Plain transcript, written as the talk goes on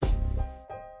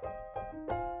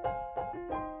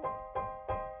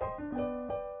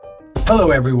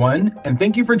Hello, everyone, and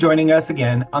thank you for joining us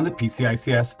again on the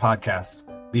PCICS podcast,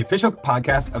 the official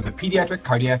podcast of the Pediatric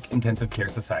Cardiac Intensive Care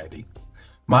Society.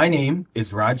 My name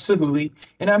is Raj Sahuli,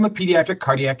 and I'm a pediatric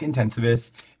cardiac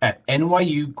intensivist at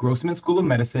NYU Grossman School of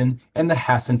Medicine and the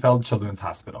Hassenfeld Children's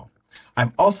Hospital.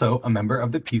 I'm also a member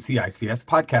of the PCICS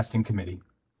podcasting committee.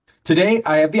 Today,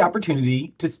 I have the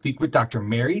opportunity to speak with Dr.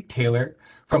 Mary Taylor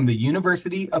from the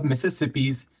University of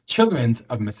Mississippi's Children's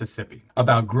of Mississippi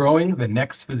about growing the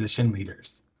next physician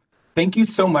leaders. Thank you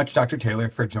so much, Dr. Taylor,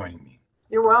 for joining me.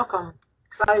 You're welcome.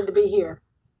 Excited to be here.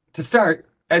 To start,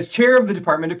 as chair of the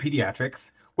Department of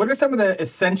Pediatrics, what are some of the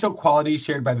essential qualities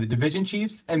shared by the division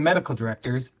chiefs and medical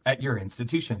directors at your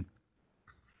institution?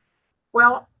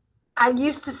 Well, I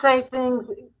used to say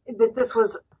things that this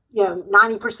was,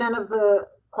 90% of the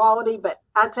quality, but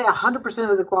I'd say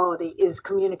 100% of the quality is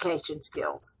communication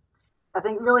skills. I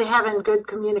think really having good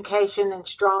communication and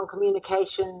strong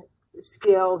communication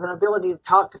skills and ability to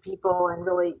talk to people and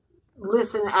really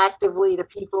listen actively to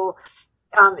people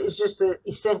is just an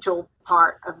essential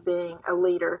part of being a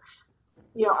leader.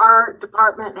 Our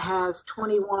department has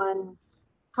 20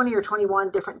 or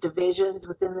 21 different divisions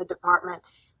within the department.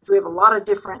 So we have a lot of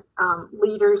different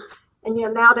leaders. And,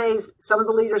 nowadays, some of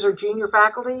the leaders are junior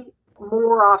faculty.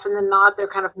 More often than not, they're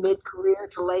kind of mid-career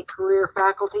to late career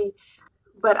faculty.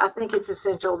 But I think it's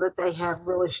essential that they have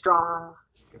really strong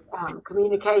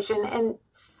communication. And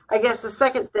I guess the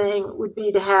second thing would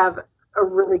be to have a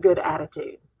really good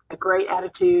attitude, a great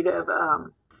attitude of,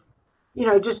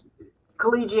 just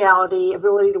collegiality,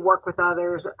 ability to work with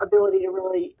others, ability to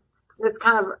really, that's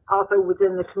kind of also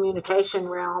within the communication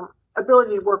realm,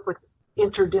 ability to work with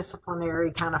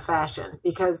interdisciplinary kind of fashion,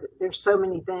 because there's so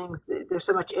many things, there's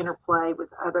so much interplay with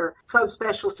other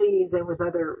subspecialties and with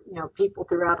other, people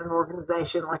throughout an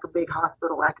organization like a big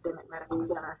hospital, academic medical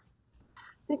center.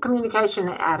 I think communication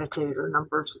and attitude are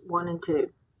numbers 1 and 2.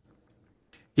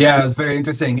 Yeah, it was very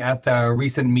interesting. At the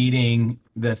recent meeting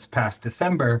this past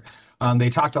December, they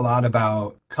talked a lot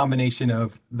about combination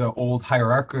of the old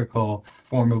hierarchical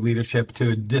form of leadership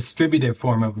to a distributive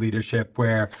form of leadership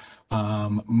where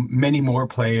many more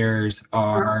players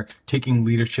are taking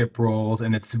leadership roles,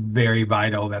 and it's very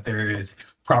vital that there is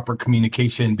proper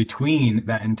communication between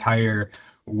that entire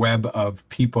web of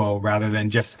people rather than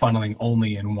just funneling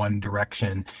only in one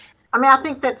direction. I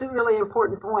think that's a really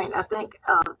important point. I think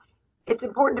it's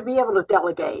important to be able to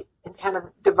delegate and kind of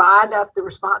divide up the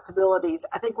responsibilities.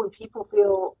 I think when people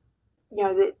feel,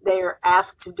 that they're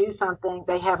asked to do something,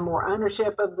 they have more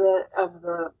ownership of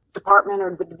the department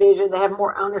or the division. They have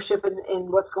more ownership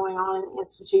in what's going on in the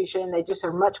institution. They just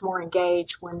are much more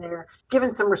engaged when they're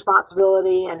given some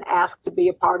responsibility and asked to be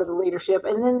a part of the leadership.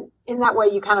 And then in that way,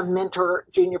 you kind of mentor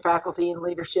junior faculty in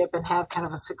leadership and have kind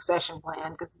of a succession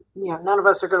plan, because, none of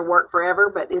us are going to work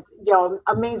forever, but it's,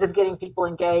 a means of getting people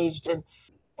engaged and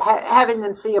having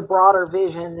them see a broader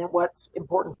vision than what's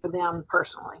important for them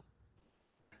personally.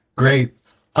 Great.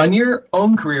 On your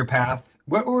own career path,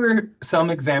 what were some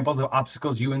examples of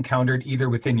obstacles you encountered either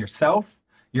within yourself,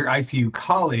 your ICU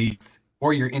colleagues,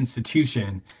 or your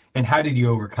institution, and how did you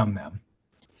overcome them?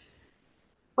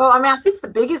 Well, I think the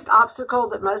biggest obstacle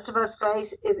that most of us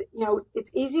face is,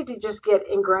 it's easy to just get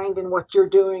ingrained in what you're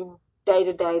doing day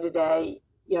to day.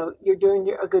 You're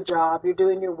doing a good job, you're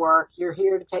doing your work, you're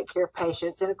here to take care of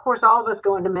patients. And of course, all of us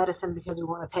go into medicine because we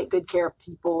want to take good care of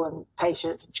people and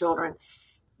patients and children.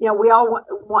 We all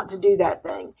want to do that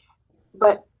thing.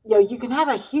 But, you can have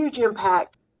a huge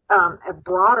impact, a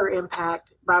broader impact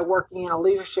by working in a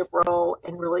leadership role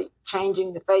and really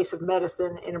changing the face of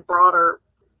medicine in a broader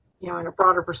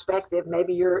perspective.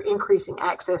 Maybe you're increasing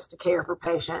access to care for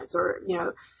patients, or,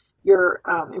 you're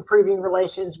improving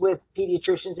relations with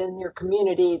pediatricians in your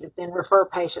community that then refer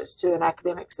patients to an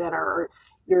academic center, or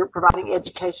you're providing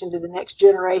education to the next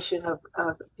generation of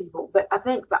people. But I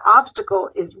think the obstacle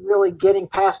is really getting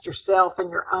past yourself and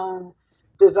your own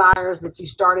desires that you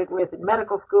started with in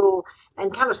medical school,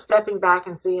 and kind of stepping back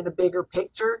and seeing a bigger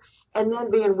picture, and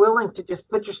then being willing to just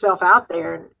put yourself out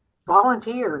there and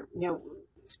volunteer,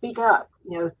 speak up,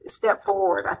 step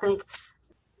forward. I think,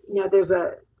 there's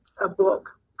a book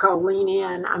called Lean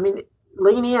In.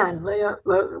 Lean in.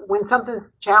 When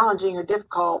something's challenging or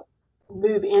difficult,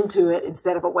 move into it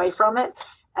instead of away from it.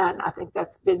 And I think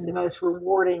that's been the most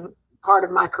rewarding part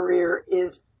of my career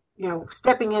is,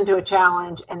 stepping into a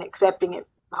challenge and accepting it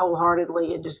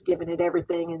wholeheartedly and just giving it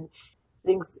everything, and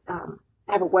things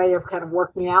have a way of kind of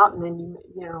working out, and then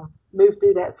you move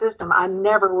through that system. I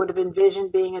never would have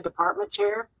envisioned being a department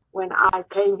chair when I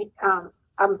came.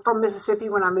 I'm from Mississippi.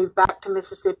 When I moved back to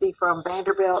Mississippi from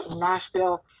Vanderbilt and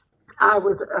Nashville, I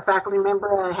was a faculty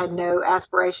member. I had no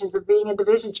aspirations of being a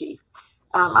division chief.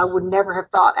 I would never have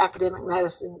thought academic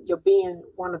medicine, being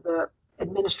one of the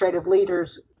administrative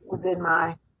leaders was in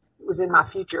my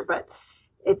future, but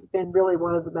it's been really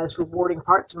one of the most rewarding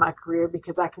parts of my career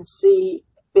because I can see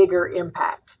bigger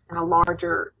impact and a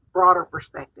larger, broader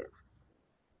perspective.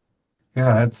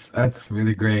 Yeah, that's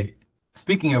really great.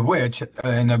 Speaking of which,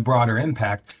 and a broader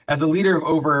impact, as a leader of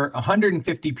over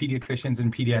 150 pediatricians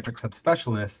and pediatric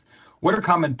subspecialists, what are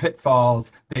common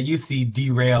pitfalls that you see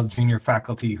derail junior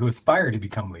faculty who aspire to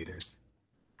become leaders?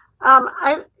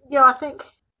 I think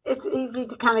it's easy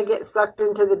to kind of get sucked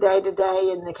into the day to day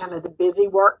and the kind of the busy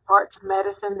work parts of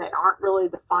medicine that aren't really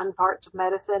the fun parts of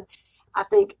medicine. I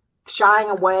think shying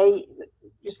away,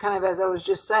 just kind of as I was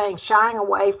just saying, shying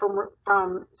away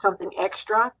from something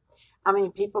extra. I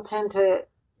mean, people tend to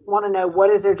want to know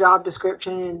what is their job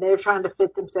description, and they're trying to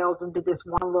fit themselves into this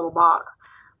one little box.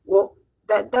 Well,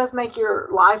 that does make your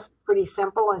life pretty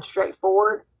simple and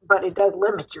straightforward, but it does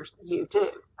limit you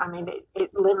too. I mean,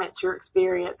 it limits your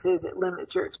experiences, it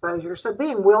limits your exposure. So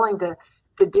being willing to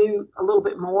do a little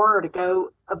bit more or to go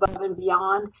above and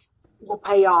beyond will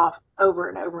pay off over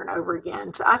and over and over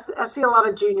again. So I see a lot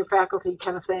of junior faculty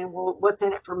kind of saying, well, what's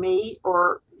in it for me?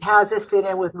 Or how does this fit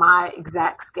in with my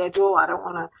exact schedule? I don't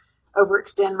want to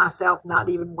overextend myself, not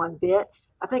even one bit.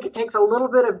 I think it takes a little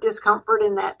bit of discomfort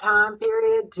in that time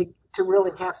period to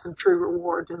really have some true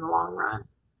rewards in the long run.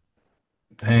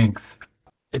 Thanks.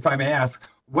 If I may ask,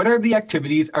 what are the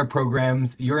activities or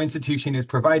programs your institution is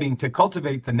providing to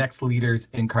cultivate the next leaders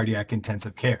in cardiac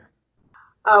intensive care?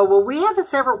 Well, we have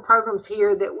several programs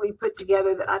here that we put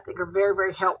together that I think are very,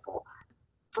 very helpful.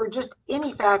 For just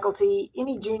any faculty,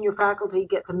 any junior faculty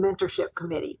gets a mentorship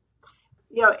committee.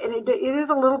 And it is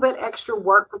a little bit extra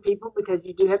work for people because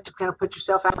you do have to kind of put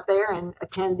yourself out there and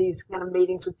attend these kind of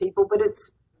meetings with people, but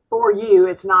it's for you.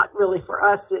 It's not really for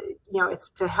us. It's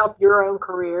to help your own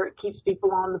career. It keeps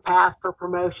people on the path for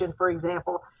promotion, for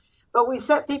example. But we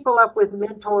set people up with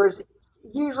mentors.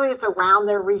 Usually it's around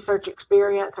their research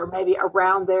experience or maybe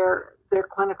around their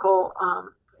clinical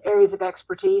areas of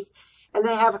expertise. And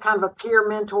they have a kind of a peer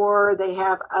mentor. They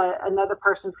have another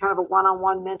person's kind of a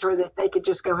one-on-one mentor that they could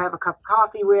just go have a cup of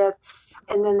coffee with.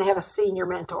 And then they have a senior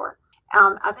mentor.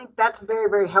 I think that's very,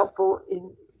 very helpful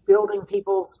in building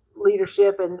people's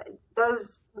leadership. And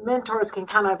those mentors can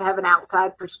kind of have an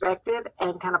outside perspective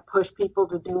and kind of push people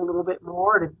to do a little bit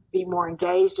more, to be more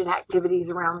engaged in activities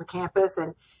around the campus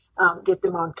and get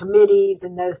them on committees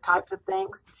and those types of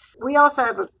things. We also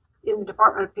have in the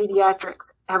Department of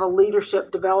Pediatrics, have a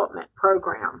leadership development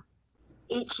program.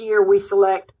 Each year we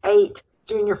select 8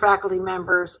 junior faculty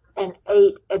members and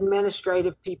 8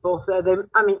 administrative people. So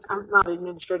I'm not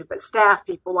administrative, but staff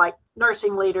people like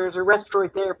nursing leaders or respiratory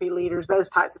therapy leaders, those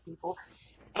types of people.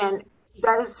 And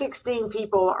those 16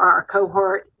 people are a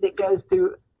cohort that goes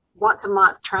through once a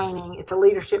month training. It's a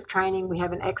leadership training. We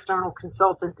have an external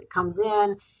consultant that comes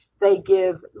in. They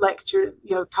give lecture,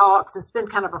 talks and spend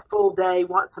kind of a full day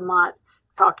once a month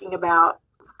talking about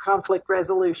conflict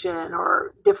resolution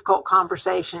or difficult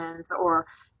conversations or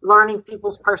learning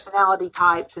people's personality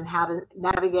types and how to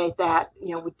navigate that,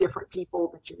 with different people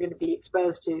that you're going to be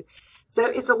exposed to. So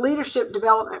it's a leadership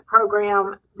development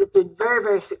program that's been very,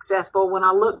 very successful. When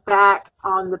I look back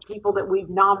on the people that we've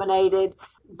nominated,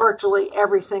 virtually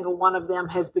every single one of them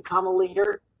has become a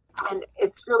leader. And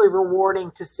it's really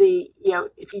rewarding to see,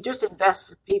 if you just invest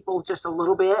in people just a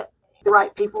little bit, the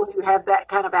right people who have that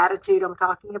kind of attitude I'm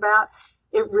talking about,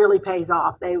 it really pays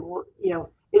off. They will,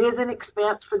 it is an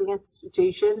expense for the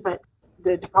institution, but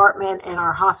the department and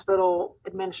our hospital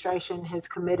administration has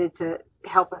committed to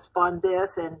help us fund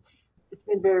this. And it's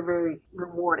been very, very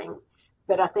rewarding.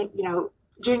 But I think,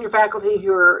 junior faculty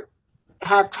who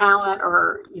have talent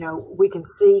or, we can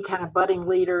see kind of budding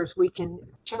leaders, we can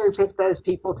cherry pick those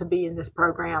people to be in this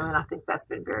program. And I think that's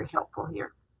been very helpful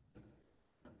here.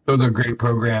 Those are great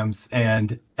programs.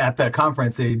 And at that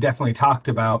conference, they definitely talked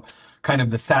about kind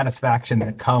of the satisfaction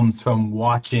that comes from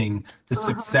watching the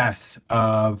success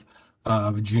of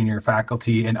junior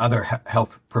faculty and other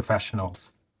health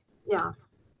professionals. Yeah.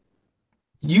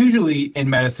 Usually in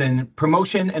medicine,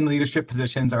 promotion and leadership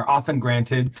positions are often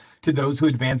granted to those who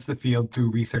advance the field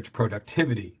through research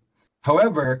productivity.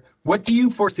 However, what do you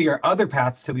foresee are other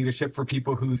paths to leadership for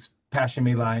people whose passion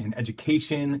may lie in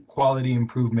education, quality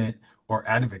improvement, or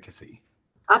advocacy?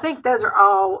 I think those are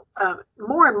all,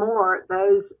 more and more,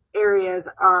 those areas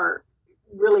are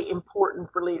really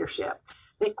important for leadership.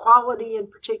 I think quality in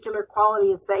particular,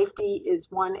 quality and safety is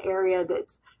one area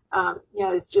that's,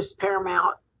 it's just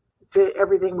paramount to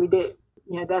everything we do.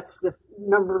 That's the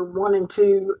number 1 and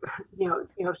 2,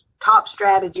 top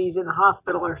strategies in the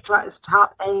hospital or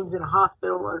top aims in a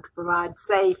hospital are to provide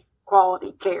safe,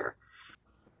 quality care.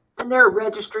 And there are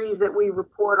registries that we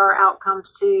report our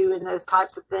outcomes to and those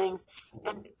types of things.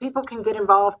 And people can get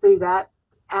involved through that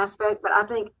aspect. But I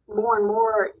think more and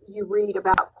more you read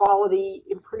about quality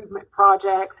improvement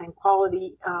projects and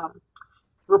quality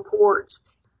reports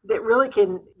that really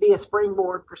can be a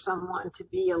springboard for someone to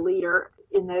be a leader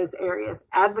in those areas.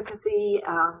 Advocacy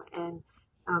and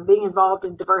being involved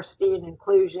in diversity and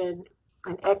inclusion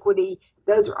and equity,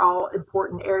 those are all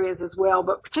important areas as well.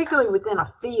 But particularly within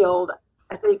a field,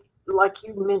 I think, like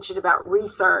you mentioned about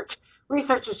research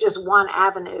is just one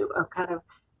avenue of kind of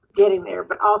getting there,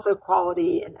 but also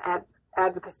quality and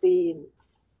advocacy, and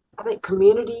I think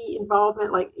community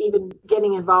involvement, like even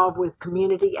getting involved with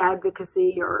community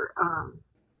advocacy, or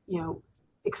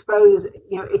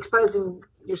exposing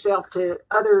yourself to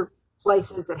other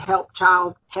places that help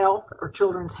child health or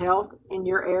children's health in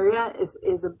your area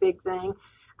is a big thing.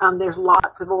 There's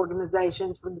lots of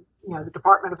organizations from the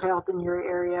Department of Health in your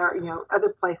area, or,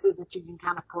 other places that you can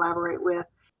kind of collaborate with.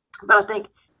 But I think,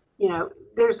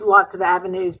 there's lots of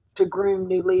avenues to groom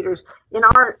new leaders. In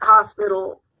our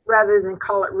hospital, rather than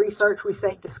call it research, we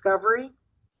say discovery.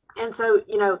 And so,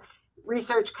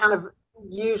 research kind of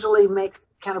usually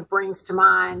brings to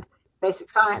mind basic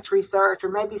science research, or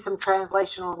maybe some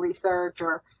translational research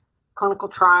or clinical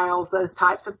trials, those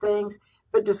types of things.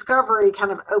 But discovery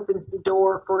kind of opens the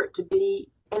door for it to be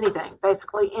anything.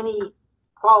 Basically, any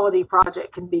quality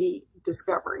project can be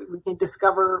discovery. We can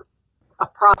discover a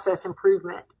process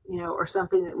improvement, or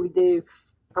something that we do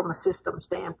from a system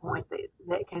standpoint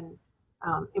that can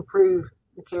improve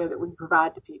the care that we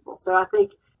provide to people. So I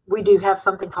think we do have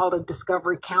something called a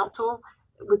discovery council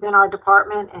within our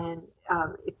department, and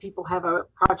if people have a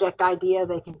project idea,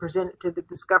 they can present it to the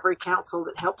discovery council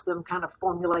that helps them kind of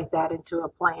formulate that into a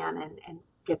plan and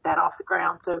get that off the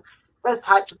ground. So those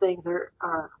types of things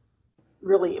are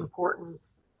really important,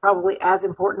 probably as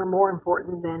important or more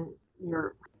important than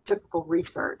your typical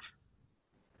research.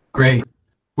 Great.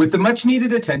 With the much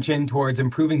needed attention towards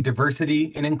improving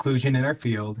diversity and inclusion in our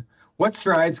field, what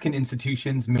strides can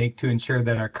institutions make to ensure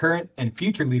that our current and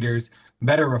future leaders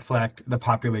better reflect the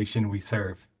population we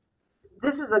serve?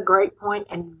 This is a great point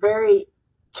and very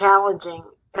challenging,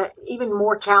 even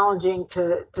more challenging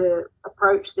to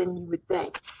approach than you would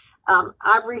think.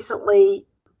 I've recently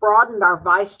broadened our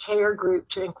vice chair group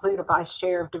to include a vice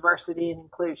chair of diversity and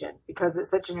inclusion, because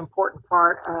it's such an important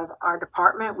part of our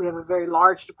department. We have a very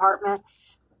large department.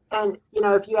 And,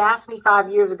 if you asked me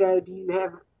 5 years ago, do you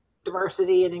have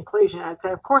diversity and inclusion? I'd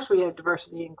say, of course we have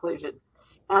diversity and inclusion.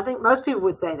 And I think most people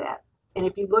would say that. And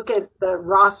if you look at the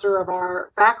roster of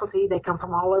our faculty, they come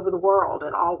from all over the world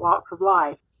and all walks of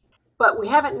life. But we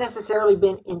haven't necessarily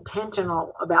been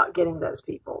intentional about getting those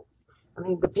people. I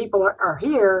mean, the people are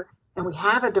here and we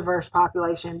have a diverse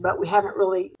population, but we haven't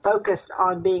really focused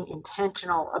on being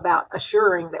intentional about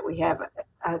assuring that we have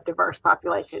a diverse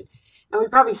population. And we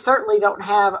probably certainly don't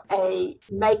have a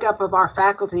makeup of our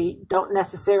faculty don't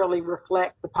necessarily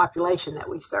reflect the population that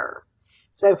we serve.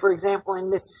 So, for example, in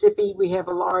Mississippi, we have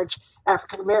a large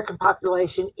African-American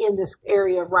population in this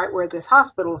area right where this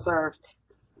hospital serves.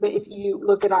 But if you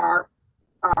look at our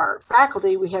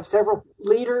faculty, we have several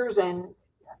leaders and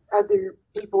other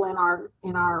people in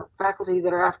our faculty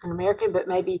that are African American, but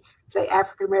maybe say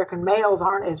African American males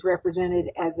aren't as represented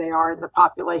as they are in the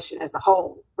population as a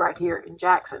whole right here in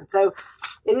Jackson. So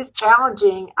it is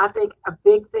challenging. I think a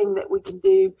big thing that we can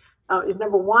do is,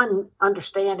 number one,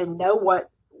 understand and know what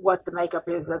the makeup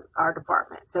is of our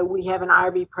department. So we have an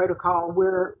IRB protocol.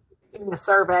 We're doing a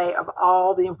survey of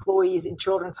all the employees in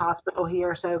Children's Hospital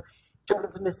here. So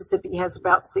Children's of Mississippi has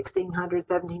about 1,600,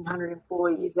 1,700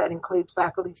 employees. That includes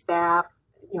faculty, staff,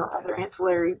 other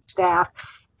ancillary staff.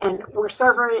 And we're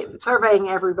surveying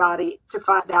everybody to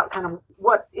find out kind of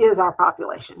what is our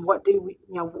population, what do we,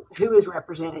 who is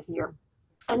represented here.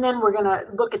 And then we're going to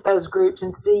look at those groups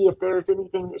and see if there's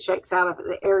anything that shakes out of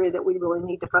the area that we really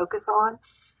need to focus on.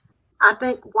 I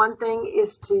think one thing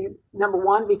is to, number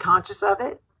one, be conscious of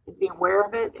it, be aware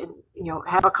of it, and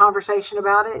have a conversation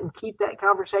about it and keep that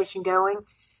conversation going.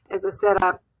 As I said,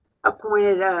 I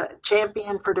appointed a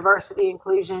champion for diversity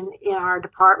inclusion in our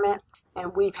department,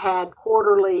 and we've had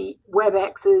quarterly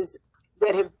WebExes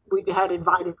we've had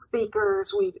invited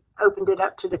speakers. We've opened it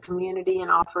up to the community and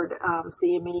offered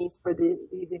CMEs for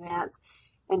these events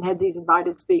and had these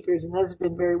invited speakers, and those have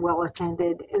been very well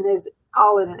attended. And there's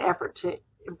all in an effort to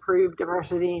improve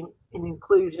diversity and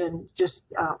inclusion, just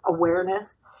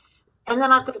awareness. And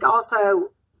then I think also,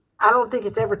 I don't think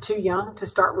it's ever too young to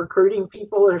start recruiting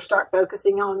people or start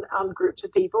focusing on groups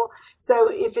of people. So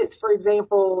if it's, for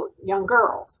example, young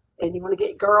girls, and you want to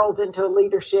get girls into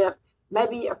leadership,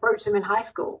 maybe approach them in high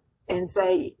school and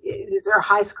say, is there a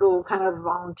high school kind of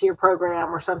volunteer program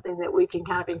or something that we can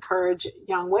kind of encourage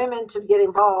young women to get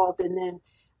involved, and then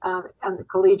on the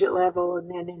collegiate level, and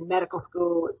then in medical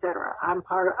school, et cetera. I'm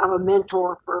a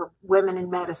mentor for women in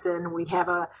medicine. We have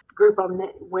a group on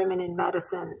women in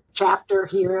medicine chapter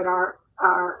here at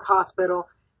our hospital.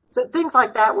 So things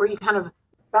like that, where you kind of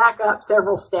back up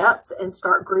several steps and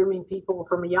start grooming people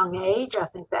from a young age. I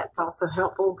think that's also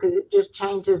helpful because it just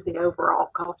changes the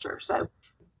overall culture. So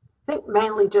I think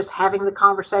mainly just having the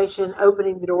conversation,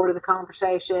 opening the door to the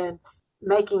conversation,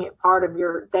 making it part of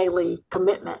your daily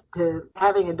commitment to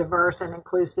having a diverse and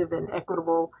inclusive and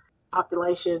equitable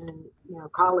population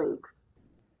and colleagues.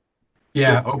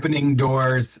 Yeah, opening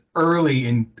doors early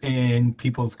in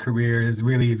people's careers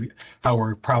really is how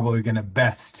we're probably going to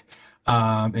best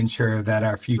ensure that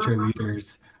our future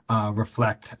leaders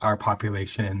reflect our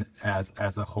population as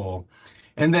a whole.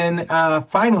 And then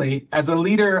finally, as a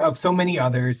leader of so many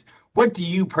others, what do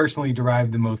you personally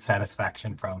derive the most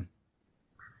satisfaction from?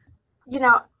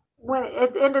 When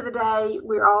at the end of the day,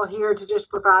 we're all here to just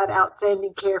provide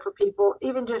outstanding care for people.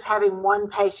 Even just having one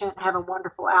patient have a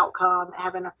wonderful outcome,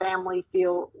 having a family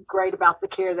feel great about the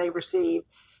care they receive,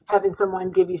 having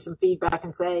someone give you some feedback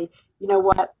and say, you know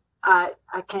what, I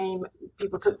came,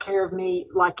 people took care of me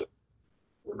like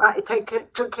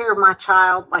took care of my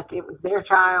child like it was their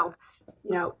child.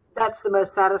 That's the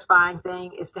most satisfying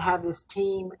thing, is to have this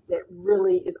team that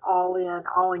really is all in,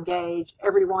 all engaged,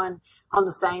 everyone on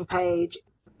the same page,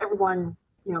 everyone,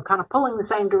 kind of pulling the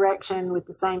same direction with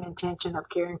the same intention of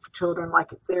caring for children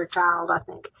like it's their child. I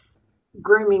think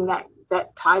grooming that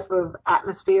type of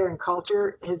atmosphere and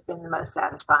culture has been the most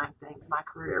satisfying thing in my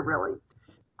career, really.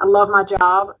 I love my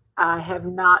job. I have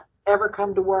not ever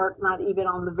come to work, not even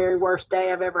on the very worst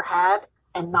day I've ever had,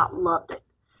 and not loved it.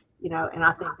 And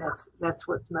I think that's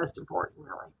what's most important,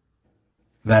 really.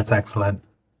 That's excellent.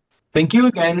 Thank you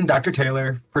again, Dr.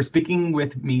 Taylor, for speaking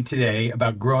with me today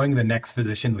about growing the next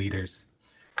physician leaders.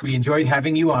 We enjoyed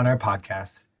having you on our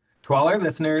podcast. To all our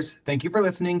listeners, thank you for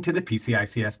listening to the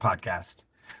PCICS podcast.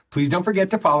 Please don't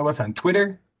forget to follow us on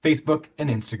Twitter, Facebook, and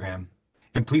Instagram.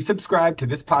 And please subscribe to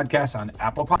this podcast on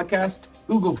Apple Podcast,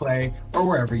 Google Play, or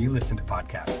wherever you listen to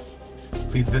podcasts.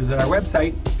 Please visit our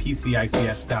website,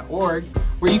 pcics.org,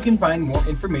 where you can find more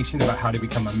information about how to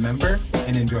become a member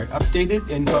and enjoy updated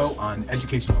info on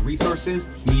educational resources,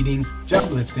 meetings, job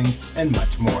listings, and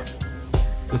much more.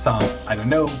 The song I Don't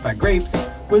Know by Grapes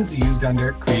was used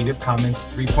under Creative Commons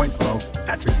 3.0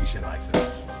 Attribution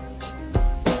License.